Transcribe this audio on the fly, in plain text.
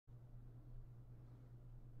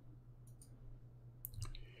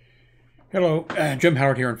Hello, Jim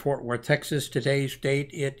Howard here in Fort Worth, Texas. Today's date,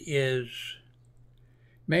 it is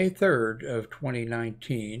May 3rd of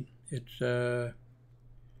 2019. It's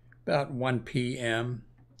about 1 p.m.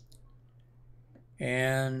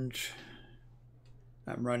 and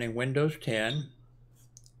I'm running Windows 10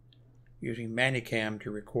 using Manicam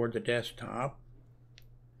to record the desktop.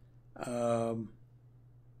 Down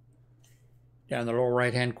in the lower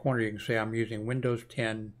right hand corner you can see I'm using Windows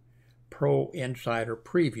 10 Pro Insider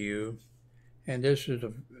Preview, and this is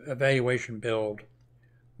a evaluation build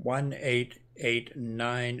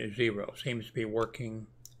 18890. Seems to be working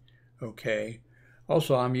okay.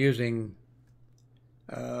 Also, I'm using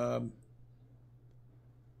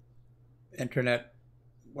internet.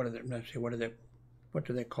 Let's see. What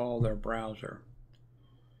do they call their browser?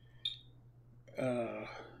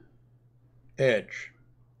 Edge.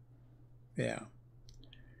 Yeah.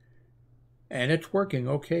 And it's working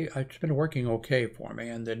okay. It's been working okay for me.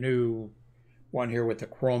 And the new one here with the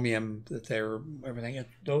chromium, everything is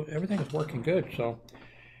working good. So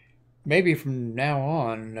maybe from now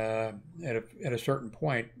on, at a certain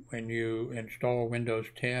point, when you install Windows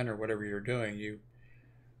 10 or whatever you're doing,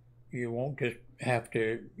 you won't just have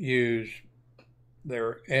to use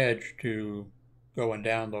their Edge to go and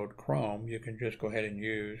download Chrome. You can just go ahead and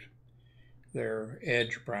use their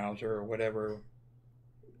Edge browser or whatever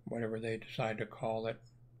they decide to call it.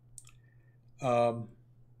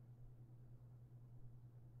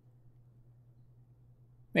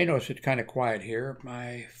 May notice it's kind of quiet here.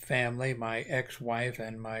 My family, my ex-wife,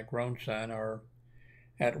 and my grown son are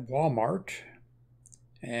at Walmart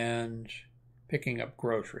and picking up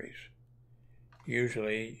groceries.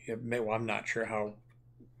 Usually, well, I'm not sure how.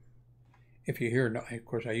 If you hear, of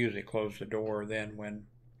course, I usually close the door then when.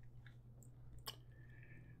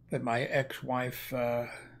 But my ex-wife. By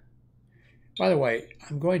the way,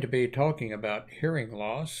 I'm going to be talking about hearing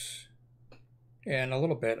loss in a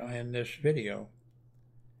little bit in this video.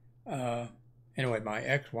 Anyway, my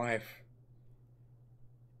ex-wife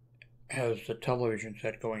has the television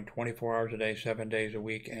set going 24 hours a day, 7 days a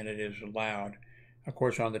week, and it is loud. Of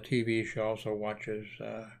course, on the TV, she also watches,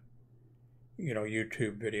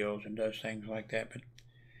 YouTube videos and does things like that.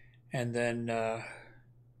 And then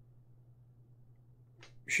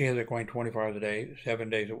she has it going 24 hours a day, 7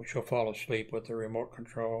 days a week. She'll fall asleep with the remote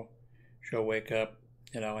control. She'll wake up,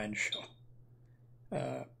 and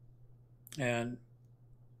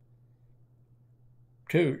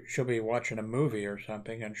she'll be watching a movie or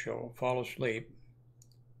something, and she'll fall asleep,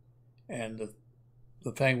 and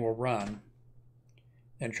the thing will run.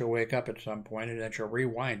 Then she'll wake up at some point, and then she'll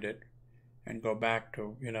rewind it and go back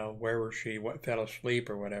to, wherever she fell asleep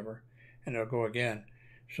or whatever, and it'll go again.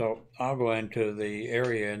 So I'll go into the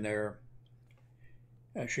area in there.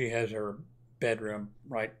 She has her bedroom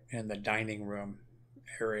right in the dining room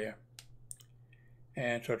area,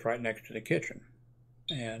 and so it's right next to the kitchen.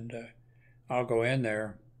 And I'll go in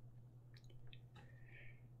there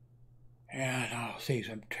and I'll see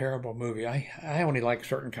some terrible movie. I only like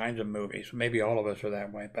certain kinds of movies. Maybe all of us are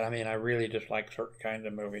that way, but I really just like certain kinds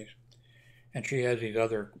of movies. And she has these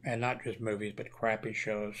other, and not just movies, but crappy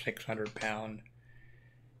shows, 600-pound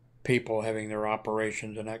people having their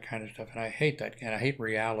operations and that kind of stuff. And I hate that. And I hate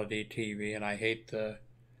reality TV, and I hate the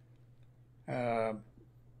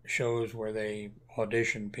shows where they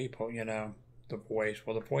audition people, The Voice.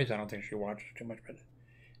 Well, The Voice I don't think she watches too much, but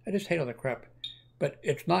I just hate all the crap. But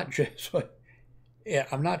it's not just,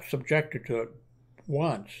 I'm not subjected to it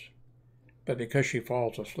once, but because she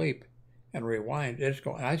falls asleep and rewinds,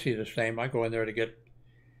 I see the same. I go in there to get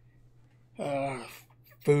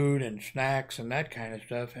food and snacks and that kind of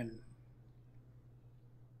stuff, and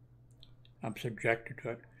I'm subjected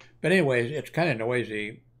to it. But anyways, it's kind of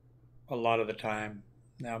noisy a lot of the time.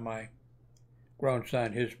 Now my grown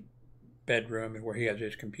son, his bedroom where he has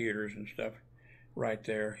his computers and stuff right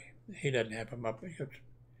there, he doesn't have them up,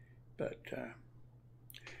 but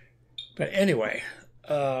anyway,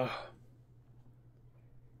 so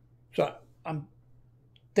I'm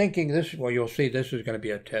thinking you'll see this is going to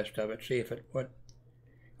be a test of it. See if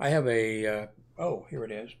I have a here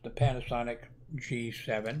it is, the Panasonic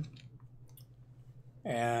G7,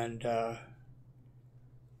 and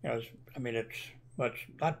it's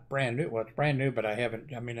not brand new. Well, it's brand new, but I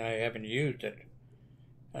haven't used it.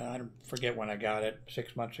 I forget when I got it,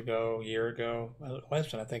 6 months ago, a year ago,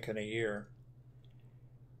 less than I think in a year.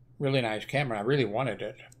 Really nice camera. I really wanted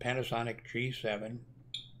it. Panasonic G7.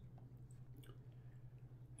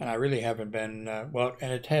 And I really haven't been, and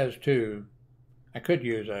it has too, I could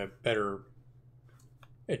use a better,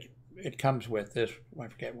 it comes with this, I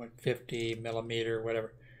forget what, 50 millimeter,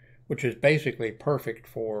 whatever, which is basically perfect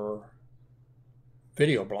for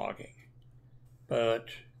video blogging. but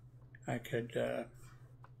I could,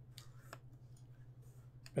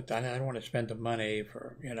 but I don't want to spend the money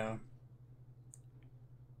for, you know,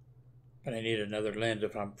 but I need another lens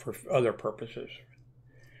if I'm for other purposes.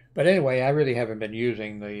 But anyway, I really haven't been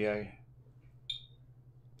using the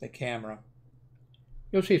camera.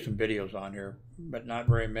 You'll see some videos on here, but not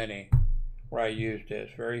very many where I use this,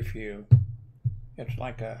 very few. It's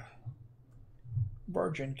like a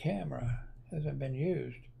virgin camera, hasn't been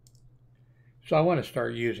used. So I want to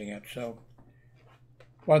start using it. So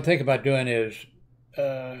what I'm thinking about doing is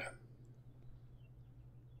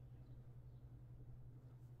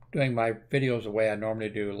doing my videos the way I normally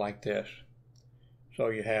do, like this.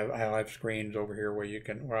 So I'll have screens over here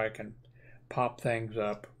where I can pop things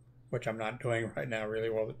up, which I'm not doing right now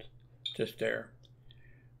really well. It's just there.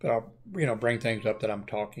 But I'll, you know, bring things up that I'm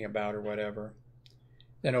talking about or whatever.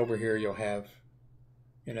 Then over here you'll have,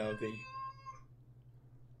 you know,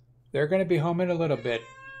 they're going to be home in a little bit,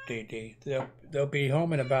 Dee Dee. They'll be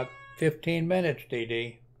home in about 15 minutes, Dee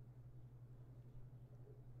Dee.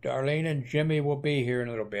 Darlene and Jimmy will be here in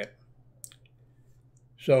a little bit.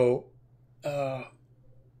 So I'm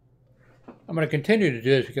going to continue to do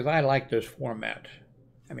this because I like this format.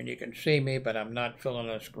 I mean, you can see me, but I'm not filling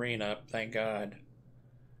the screen up, thank God.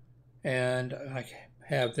 And I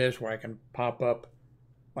have this where I can pop up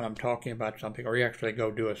when I'm talking about something, or you actually go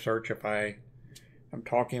do a search. If I'm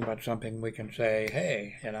talking about something, we can say,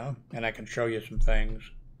 hey, you know, and I can show you some things.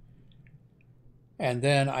 And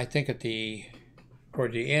then I think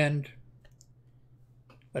toward the end,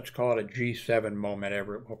 let's call it a G7 moment.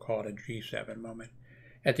 We'll call it a G7 moment.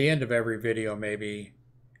 At the end of every video, maybe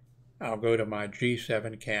I'll go to my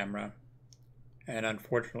G7 camera, and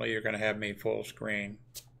unfortunately, you're going to have me full screen,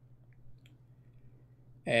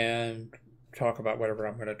 and talk about whatever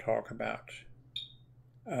I'm going to talk about.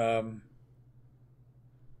 And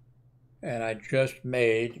I just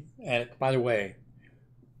made, and by the way,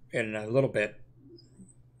 in a little bit,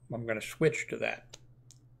 I'm going to switch to that.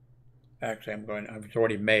 Actually, I've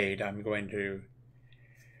already made, I'm going to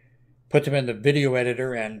put them in the video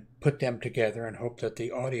editor and put them together and hope that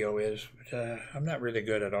the audio is, I'm not really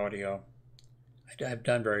good at audio. I've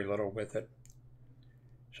done very little with it.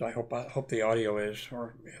 So I hope the audio is,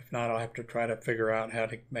 or if not, I'll have to try to figure out how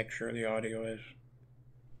to make sure the audio is.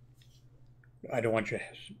 I don't want you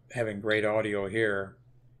having great audio here,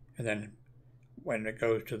 and then when it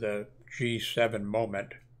goes to the G7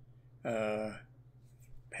 moment,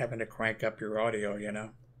 having to crank up your audio, you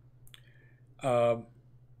know.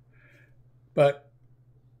 But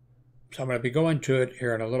so I'm going to be going to it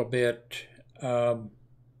here in a little bit.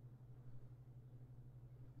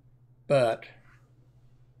 But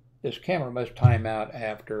this camera must time out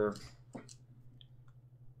after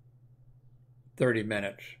 30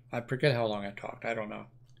 minutes. I forget how long I talked. I don't know.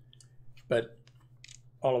 But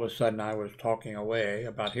all of a sudden I was talking away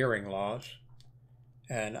about hearing loss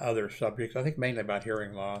and other subjects. I think mainly about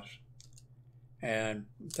hearing loss. And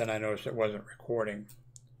then I noticed it wasn't recording.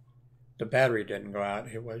 The battery didn't go out.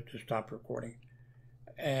 It was to stop recording.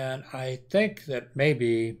 And I think that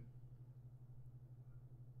maybe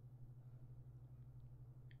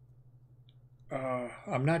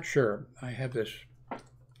I'm not sure. I have this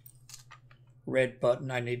red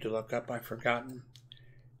button I need to look up. I've forgotten.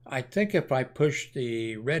 I think if I push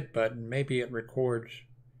the red button, maybe it records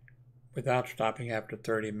without stopping after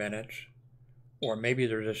 30 minutes. Or maybe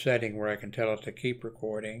there's a setting where I can tell it to keep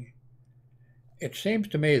recording. It seems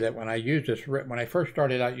to me that when I first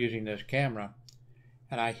started out using this camera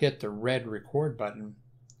and I hit the red record button,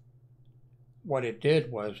 what it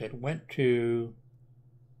did was it went to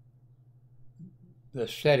the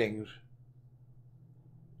settings.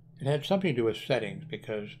 It had something to do with settings,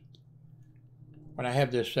 because when I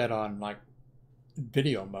have this set on like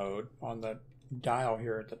video mode on the dial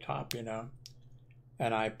here at the top, you know,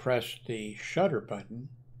 and I press the shutter button,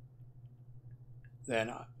 then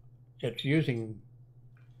it's using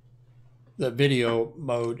the video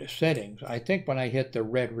mode settings. I think when I hit the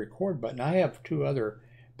red record button, I have two other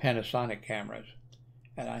Panasonic cameras,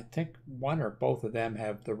 and I think one or both of them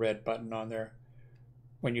have the red button on there.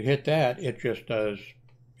 When you hit that, it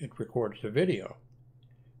records the video.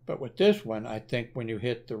 But with this one, I think when you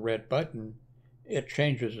hit the red button, it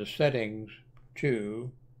changes the settings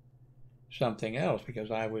to something else,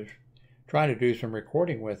 because I was trying to do some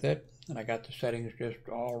recording with it, and I got the settings just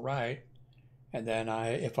all right. And then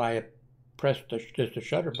if I pressed just the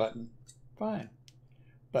shutter button, fine.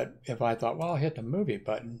 But if I thought, well, I'll hit the movie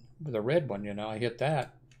button, the red one, you know, I hit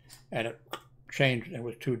that, and it changed, it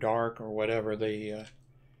was too dark or whatever.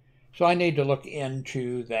 So I need to look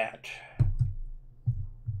into that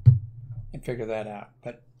and figure that out.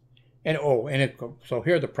 But And oh, and so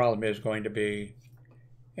here the problem is going to be,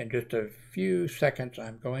 in just a few seconds,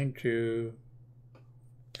 I'm going to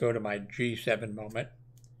go to my G7 moment.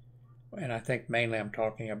 And I think mainly I'm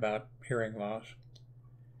talking about hearing loss.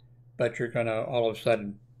 But you're going to all of a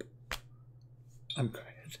sudden, I'm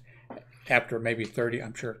after maybe 30,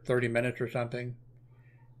 I'm sure 30 minutes or something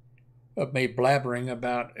of me blabbering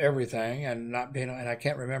about everything and not being, and I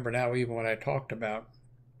can't remember now even what I talked about.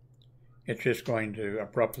 It's just going to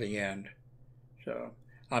abruptly end. So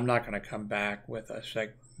I'm not going to come back with a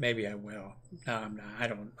maybe I will. No, I'm not.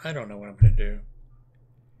 I don't know what I'm going to do.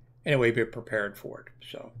 Anyway, be prepared for it.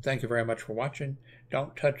 So thank you very much for watching.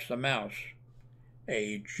 Don't touch the mouse.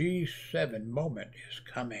 A G7 moment is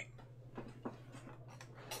coming.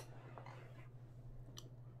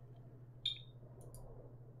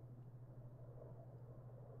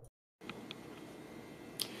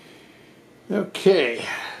 Okay.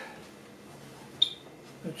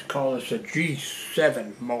 Let's call this a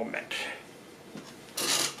G7 moment.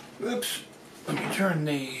 Oops. Let me turn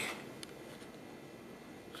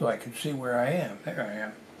so I can see where I am.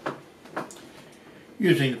 There I am.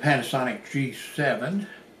 Using the Panasonic G7.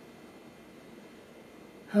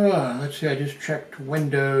 Let's see, I just checked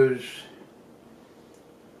Windows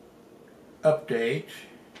Update.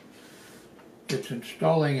 It's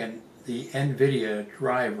installing the NVIDIA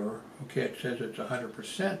driver. Okay, it says it's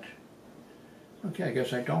 100%. Okay, I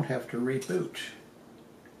guess I don't have to reboot.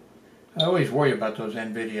 I always worry about those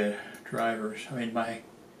NVIDIA drivers. I mean, my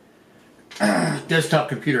desktop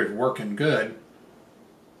computer is working good,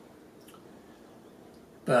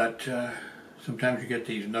 but sometimes you get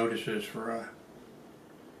these notices for a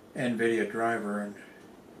NVIDIA driver, and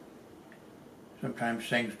sometimes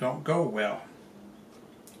things don't go well.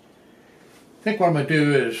 I think what I'm going to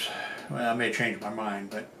do is, well, I may change my mind,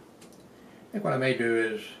 but I think what I may do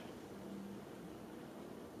is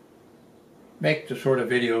make the sort of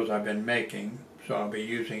videos I've been making. So I'll be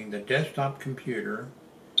using the desktop computer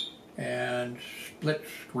and split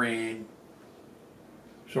screen,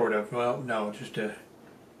 sort of, well, no, just a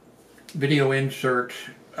video insert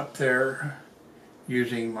up there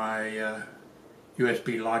using my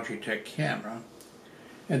USB Logitech camera.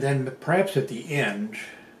 And then perhaps at the end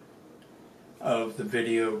of the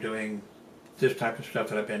video doing this type of stuff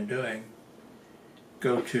that I've been doing,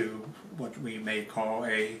 go to what we may call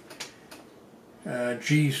a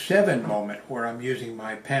G7 moment, where I'm using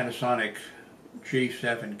my Panasonic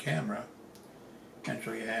G7 camera, and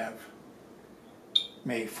so you have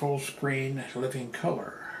a full screen living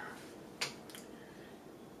color.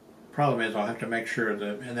 Problem is I'll have to make sure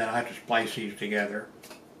that, and then I'll have to splice these together,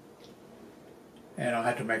 and I'll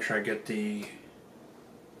have to make sure I get the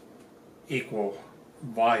equal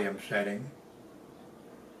volume setting.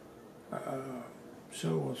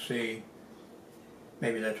 So we'll see.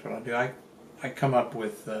 Maybe that's what I'll do. I come up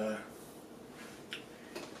with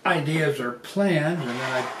ideas or plans, and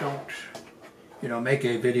then I don't, make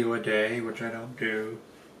a video a day, which I don't do.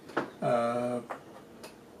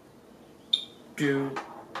 Do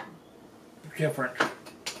different,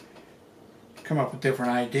 come up with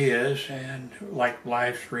different ideas, and like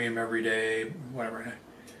live stream every day, whatever,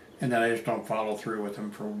 and then I just don't follow through with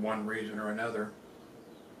them for one reason or another.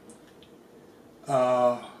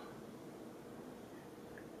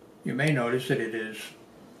 You may notice that it is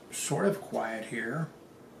sort of quiet here.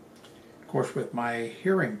 Of course, with my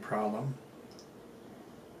hearing problem,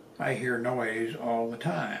 I hear noise all the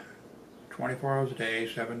time, 24 hours a day,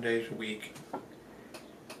 7 days a week.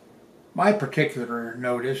 My particular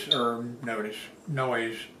noise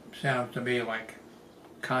sounds to me like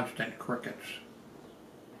constant crickets.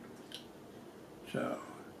 So,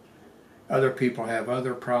 other people have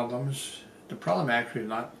other problems. The problem actually is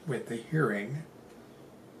not with the hearing.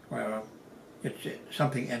 Well, it's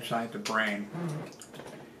something inside the brain.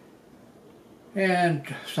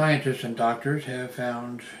 And scientists and doctors have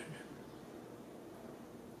found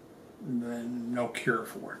no cure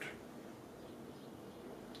for it.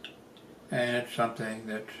 And it's something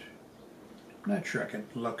that, I'm not sure I can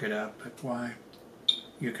look it up, but why?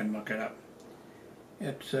 You can look it up.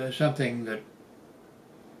 It's something that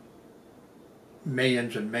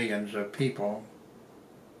millions and millions of people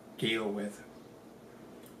deal with.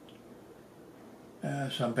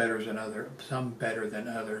 Some better than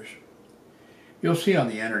others. You'll see on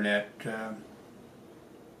the internet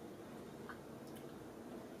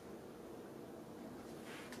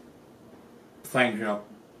things,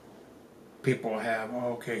 people have,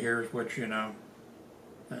 oh, okay, here's what,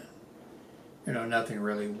 nothing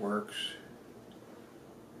really works.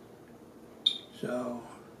 So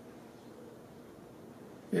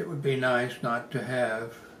it would be nice not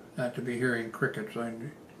to be hearing crickets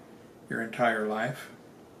your entire life,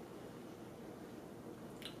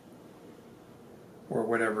 or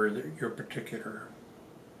whatever your particular,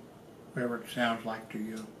 whatever it sounds like to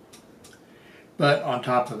you. But on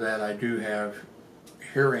top of that, I do have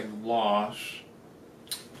hearing loss,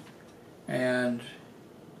 and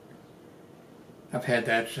I've had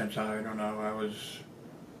that since, I don't know, I was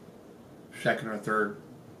second or third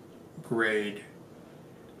grade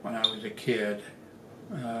when I was a kid,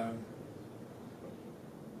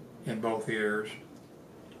 in both ears.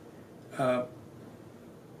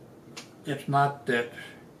 It's not that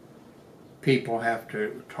people have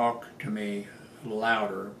to talk to me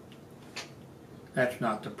louder. That's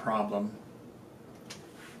not the problem.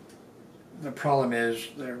 The problem is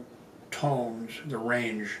their tones, the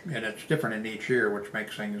range, and it's different in each ear, which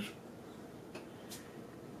makes things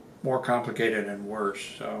more complicated and worse.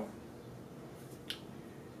 So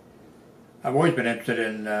I've always been interested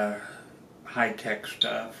in high-tech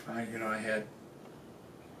stuff. I had,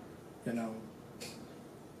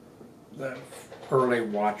 the early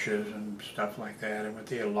watches and stuff like that, and with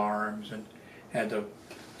the alarms, and had the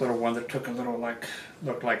little one that took a little,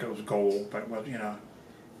 looked like it was gold, but was,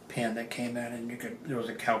 pen that came in, and there was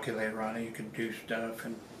a calculator on it, you could do stuff.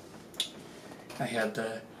 And I had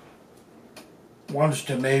the ones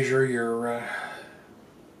to measure your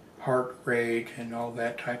heart rate and all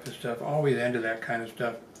that type of stuff, always into that kind of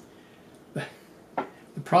stuff.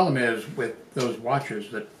 The problem is with those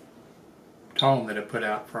watches, that tone that it put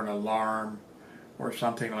out for an alarm or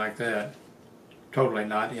something like that, totally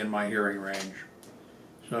not in my hearing range.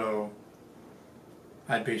 So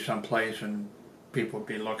I'd be someplace and people would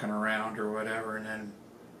be looking around or whatever, and then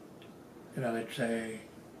they'd say,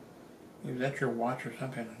 "Is that your watch or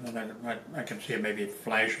something?" And then I could see it maybe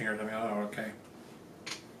flashing or something. Oh, okay.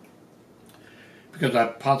 Because I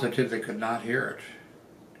positively could not hear it.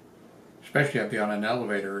 Especially I'd be on an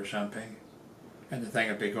elevator or something, and the thing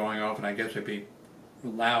would be going off, and I guess it'd be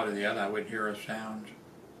loud in the other. I wouldn't hear a sound.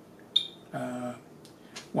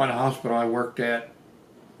 One hospital I worked at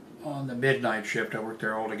on the midnight shift, I worked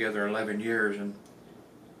there altogether 11 years, and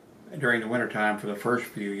during the wintertime for the first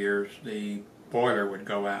few years, the boiler would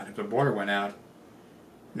go out. If the boiler went out,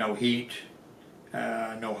 no heat,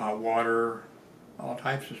 no hot water, all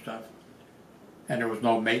types of stuff. And there was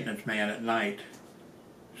no maintenance man at night.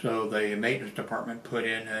 So the maintenance department put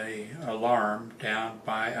in an alarm down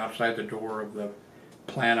outside the door of the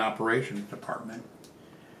plant operations department.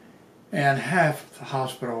 And half the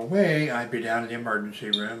hospital away, I'd be down in the emergency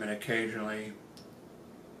room, and occasionally,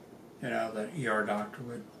 the ER doctor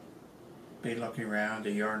would be looking around,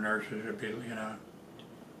 the ER nurses would be,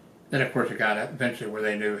 Then of course it got eventually where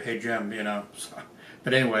they knew, "Hey Jim," So,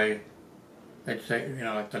 but anyway, they'd say,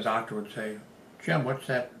 like the doctor would say, "Jim, what's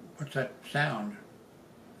that sound?"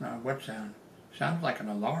 "No, what sound?" "Sounds like an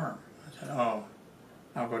alarm." I said, "Oh,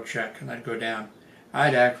 I'll go check," and I'd go down.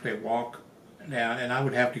 I'd actually walk down, and I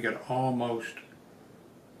would have to get almost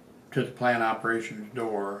to the plant operations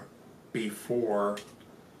door before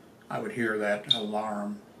I would hear that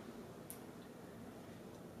alarm.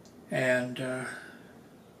 And the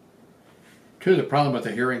problem with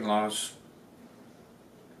the hearing loss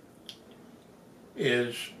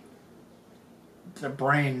is the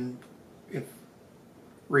brain, it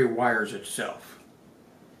rewires itself.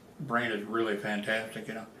 The brain is really fantastic,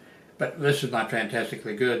 But this is not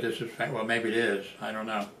fantastically good. This is, well, maybe it is. I don't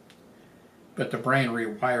know. But the brain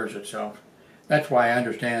rewires itself. That's why I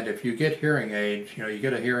understand if you get hearing aids, you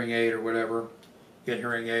get a hearing aid or whatever, get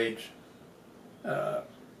hearing aids,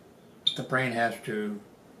 the brain has to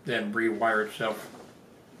then rewire itself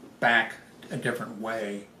back a different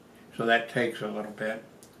way. So that takes a little bit.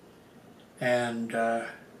 And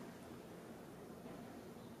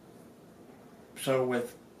so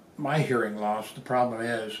with my hearing loss, the problem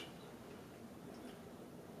is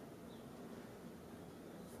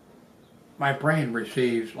my brain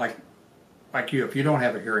receives, like you, if you don't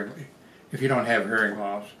have hearing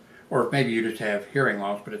loss, or if maybe you just have hearing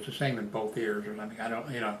loss, but it's the same in both ears or something, I don't,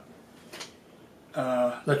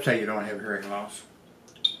 let's say you don't have hearing loss,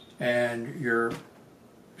 and you're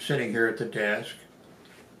sitting here at the desk,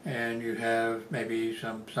 and you have maybe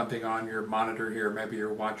something on your monitor here, maybe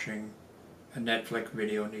you're watching a Netflix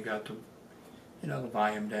video and you got the, the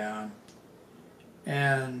volume down,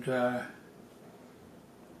 and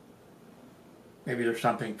maybe there's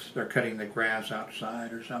something, they're cutting the grass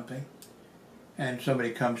outside or something, and somebody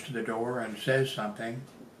comes to the door and says something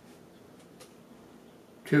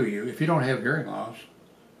to you. If you don't have hearing loss,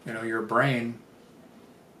 your brain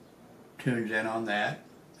tunes in on that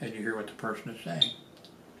and you hear what the person is saying.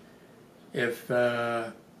 If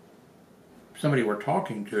somebody were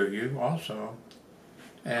talking to you also,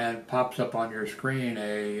 and pops up on your screen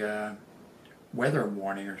a weather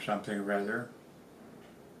warning or something rather,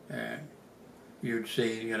 and you'd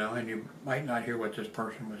see, you know, and you might not hear what this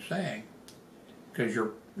person was saying because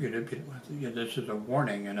this is a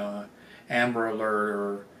warning, you know, amber alert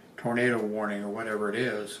or tornado warning or whatever it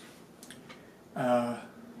is.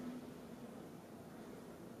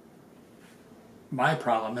 My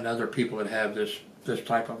problem, and other people that have this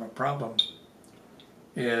type of a problem,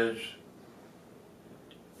 is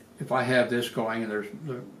if I have this going,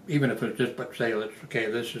 and even if it's just, but say,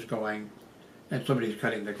 okay, this is going, and somebody's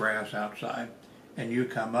cutting the grass outside, and you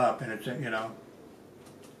come up, and it's, you know,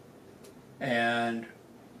 and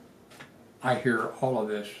I hear all of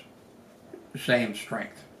this same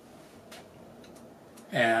strength,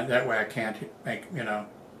 and that way I can't make, you know,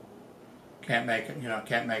 can't make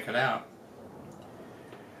it out.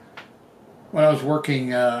 When I was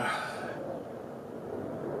working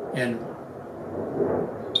in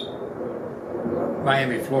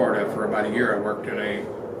Miami, Florida for about a year, I worked at a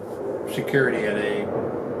security at a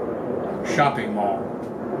shopping mall.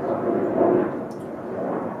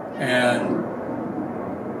 And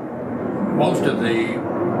most of we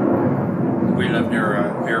live near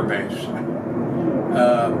an air base.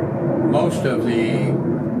 Most of the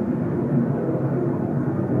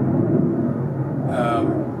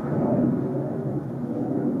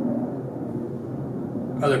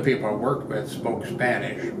other people I worked with spoke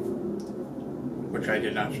Spanish, which I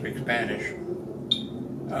did not speak Spanish.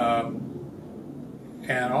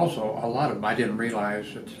 And also, a lot of them, I didn't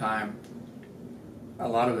realize at the time, a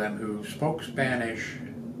lot of them who spoke Spanish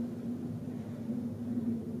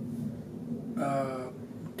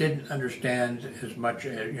didn't understand as much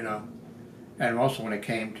as, you know, and also when it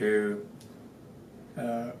came to,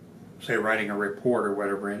 say, writing a report or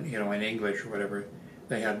whatever, in English or whatever,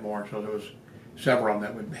 they had more. So there was several of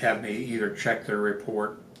them that would have me either check their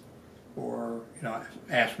report or, you know,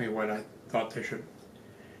 ask me what I thought they should.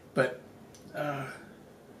 But,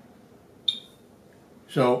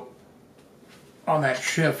 so on that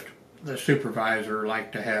shift, the supervisor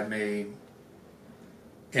liked to have me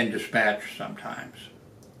in dispatch sometimes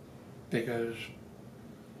because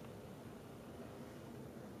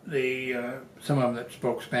some of them that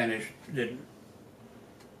spoke Spanish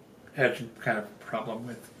had some kind of problem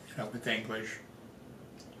with, you know, with English.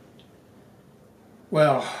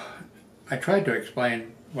 Well, I tried to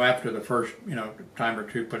explain, well, after the first, you know, time or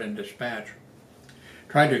two put in dispatch,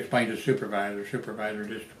 tried to explain to supervisor. Supervisor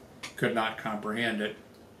just could not comprehend it.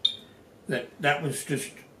 That was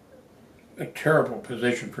just a terrible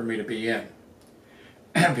position for me to be in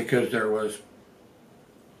because there was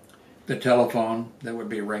the telephone that would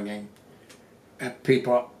be ringing.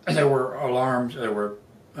 People, there were alarms. There were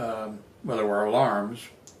alarms.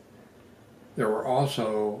 There were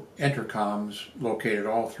also intercoms located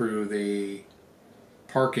all through the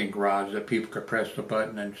parking garage that people could press the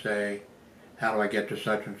button and say, how do I get to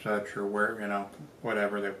such and such, or where, you know,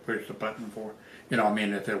 whatever they push the button for. You know, I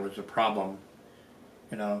mean, if there was a problem,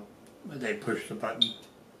 you know, they'd push the button.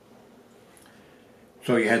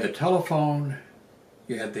 So you had the telephone,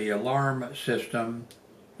 you had the alarm system,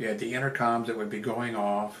 you had the intercoms that would be going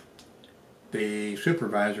off. The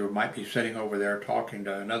supervisor might be sitting over there talking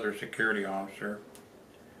to another security officer.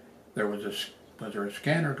 Was there a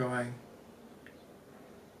scanner going?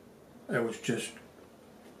 There was just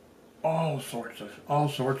all sorts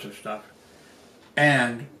of stuff.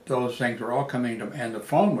 And those things were all coming to, and the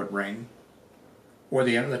phone would ring, or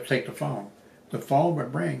let's take the phone. The phone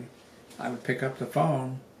would ring. I would pick up the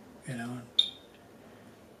phone, you know,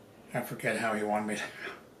 I forget how he wanted me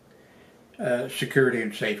to, security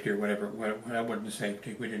and safety or whatever. That wasn't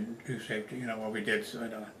safety. We didn't do safety, you know, what we did.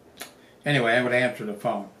 So, anyway, I would answer the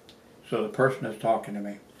phone. So the person is talking to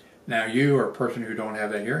me. Now you are a person who don't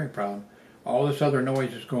have that hearing problem. All this other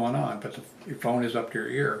noise is going on, but your phone is up to your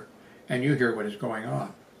ear, and you hear what is going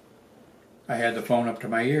on. I had the phone up to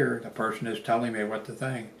my ear. The person is telling me what to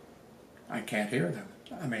think. I can't hear them.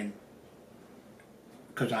 I mean,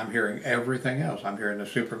 because I'm hearing everything else. I'm hearing the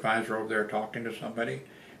supervisor over there talking to somebody,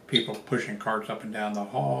 people pushing carts up and down the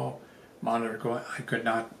hall, monitor going. I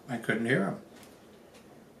couldn't hear them.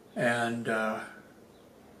 And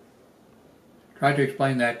tried to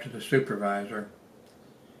explain that to the supervisor.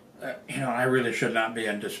 You know, I really should not be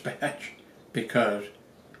in dispatch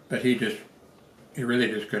but he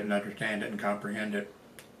really just couldn't understand it and comprehend it.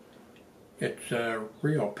 It's a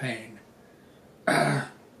real pain. I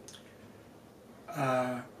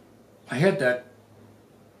had that,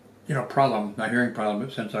 you know, problem, my hearing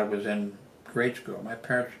problem, since I was in grade school. My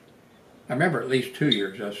parents, I remember at least 2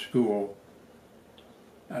 years of school,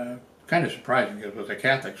 because kind of surprising because it was a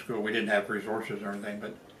Catholic school. We didn't have resources or anything,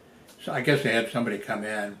 but so I guess they had somebody come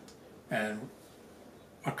in, and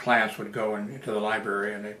a class would go into the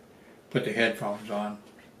library, and they put the headphones on.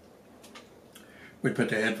 We'd put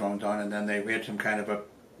the headphones on, and then we had some kind of a,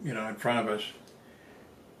 in front of us,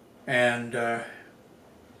 and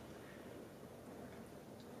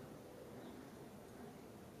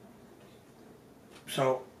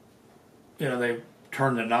so, they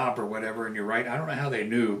turn the knob or whatever, and you write. I don't know how they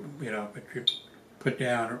knew, but you put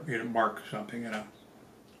down, or mark something,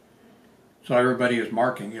 So everybody is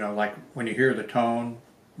marking, like when you hear the tone,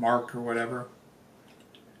 mark or whatever,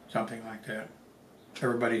 something like that.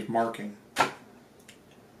 Everybody's marking,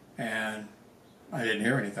 and I didn't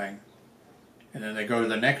hear anything. And then they go to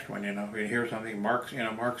the next one, if you hear something, mark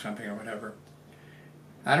something or whatever.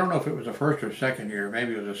 I don't know if it was the first or second year.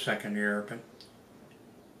 Maybe it was the second year, but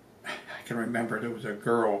I can remember there was a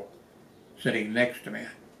girl sitting next to me.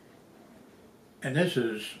 And this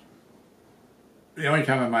is the only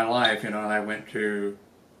time in my life, and I went to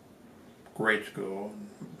grade school, and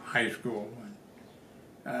high school,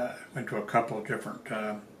 and went to a couple of different,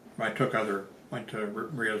 went to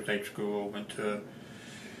real estate school,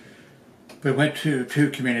 we went to 2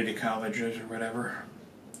 community colleges or whatever.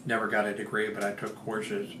 Never got a degree, but I took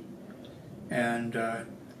courses. And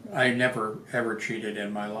I never, ever cheated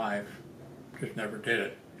in my life. Just never did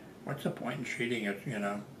it. What's the point in cheating?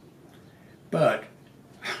 But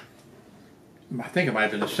I think it might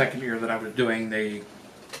have been the second year that I was doing the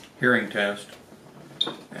hearing test.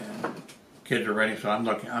 And kids are ready, so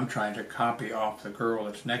I'm trying to copy off the girl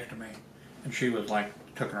that's next to me. And she was like,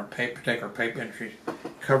 take her paper, and she's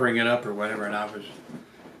covering it up or whatever, and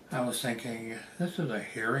I was thinking, this is a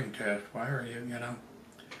hearing test, why are you,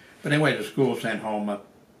 But anyway, the school sent home a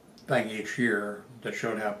thing each year that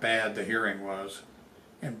showed how bad the hearing was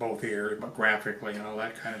in both ears, but graphically and all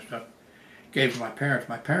that kind of stuff. Gave to my parents.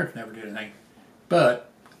 My parents never did anything.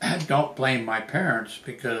 But don't blame my parents,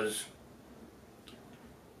 because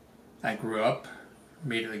I grew up,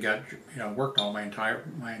 immediately got, worked all my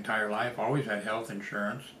entire life, always had health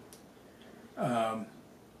insurance.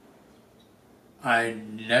 I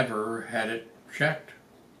never had it checked.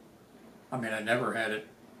 I never had it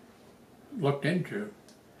looked into.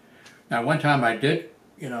 Now, one time I did,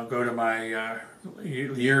 go to my,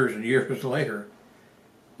 years and years later,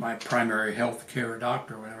 my primary health care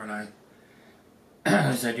doctor, whatever, and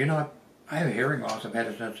I said, I have hearing loss, I've had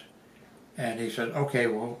it since. And he said, okay,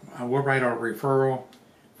 well, we'll write a referral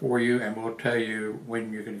for you, and we'll tell you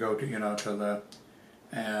when you can go to, to the,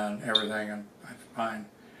 and everything, and that's fine.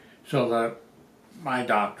 So my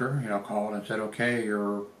doctor, called and said, okay,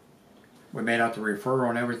 we made out the referral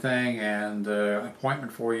and everything, and the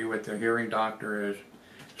appointment for you with the hearing doctor is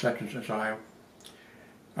such and such. So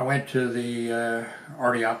I went to the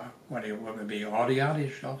what would it be,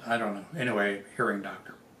 audiologist? I don't know. Anyway, hearing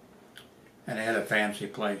doctor. And they had a fancy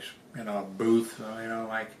place, a booth,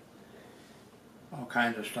 like all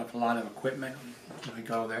kinds of stuff, a lot of equipment. I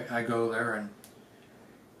go there, and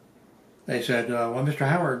they said, well, Mr.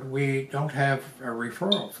 Howard, we don't have a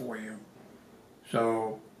referral for you.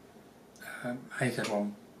 So I said,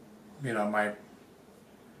 well, my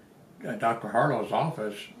Dr. Harlow's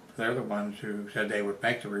office, they're the ones who said they would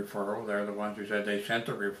make the referral. They're the ones who said they sent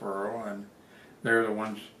the referral, and they're the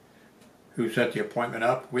ones who set the appointment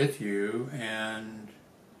up with you, and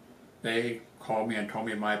they called me and told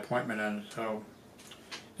me my appointment, and so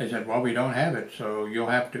they said, well, we don't have it, so you'd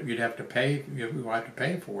have to pay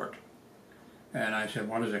for it. And I said,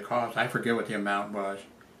 what does it cost? I forget what the amount was,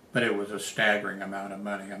 but it was a staggering amount of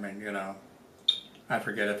money. I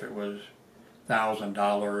forget if it was $1,000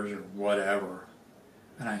 or whatever.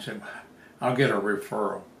 And I said, I'll get a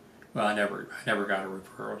referral. Well, I never got a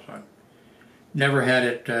referral, so I never had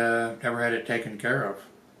it taken care of.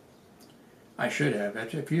 I should have.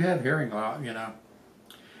 If you have hearing loss, Now,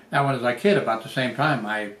 when I was a kid, about the same time,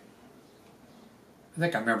 I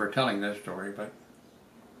think I remember telling this story, but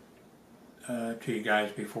to you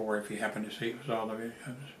guys before, if you happen to see it, was all the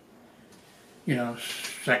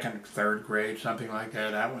second, third grade, something like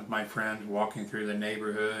that. Out with my friends walking through the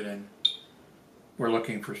neighborhood, and we're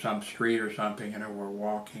looking for some street or something, we're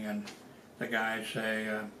walking, and the guys say,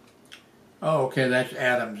 oh, okay, that's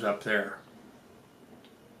Adams up there.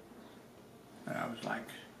 And I was like,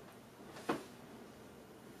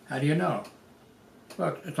 how do you know?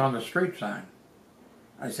 Look, it's on the street sign.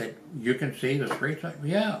 I said, you can see the street sign?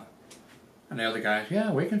 Yeah. And the other guys,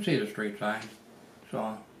 yeah, we can see the street sign.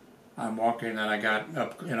 So I'm walking, and I got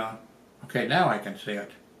up, okay, now I can see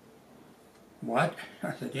it. What?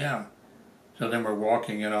 I said, yeah. So then we're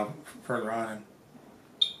walking, further on,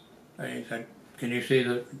 and he said, can you see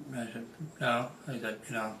the, I said, no. He said,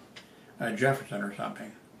 you know, Jefferson or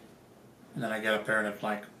something. And then I get up there and it's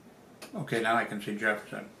like, okay, now I can see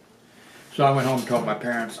Jefferson. So I went home and told my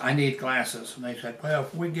parents, I need glasses. And they said, well,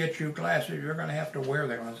 if we get you glasses, you're going to have to wear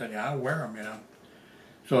them. I said, yeah, I'll wear them, you know.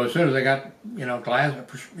 So as soon as I got, you know,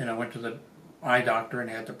 glasses, you know, went to the eye doctor and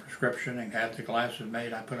had the prescription and had the glasses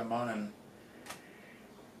made, I put them on and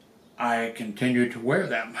I continued to wear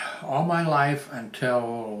them all my life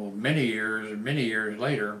until many years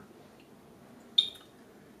later.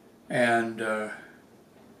 And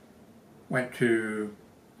went to,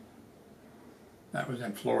 that was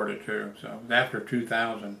in Florida too, so it was after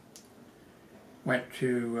 2000. Went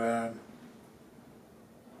to,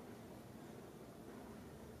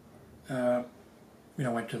 you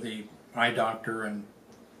know, went to the eye doctor and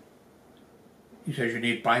he says you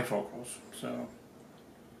need bifocals. So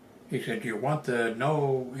he said, do you want the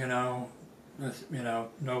no, you know,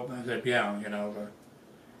 no, I said, yeah, you know,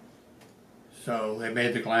 so they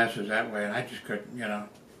made the glasses that way and I just couldn't, you know.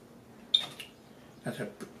 I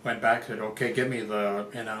said, went back, said, okay, give me the,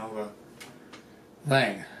 you know, the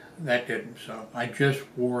thing. That didn't, so I just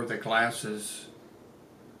wore the glasses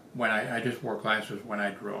when I just wore glasses when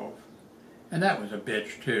I drove. And that was a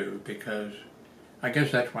bitch too, because I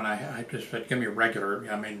guess that's when I just said, give me a regular,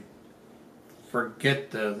 I mean,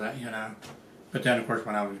 forget that, you know. But then, of course,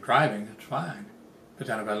 when I was driving, it's fine. But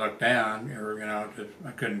then if I looked down, or, you know, just,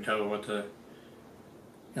 I couldn't tell what the,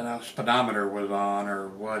 you know, speedometer was on or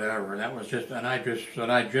whatever. That was just, and I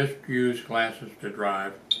just used glasses to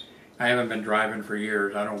drive. I haven't been driving for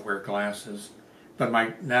years. I don't wear glasses. But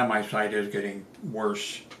now my sight is getting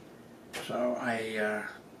worse. So I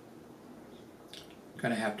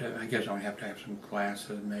gonna have to, I guess I'm gonna have to have some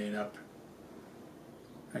glasses made up,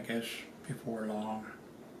 I guess, before long.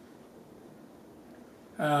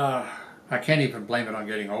 I can't even blame it on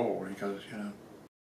getting old because, you know,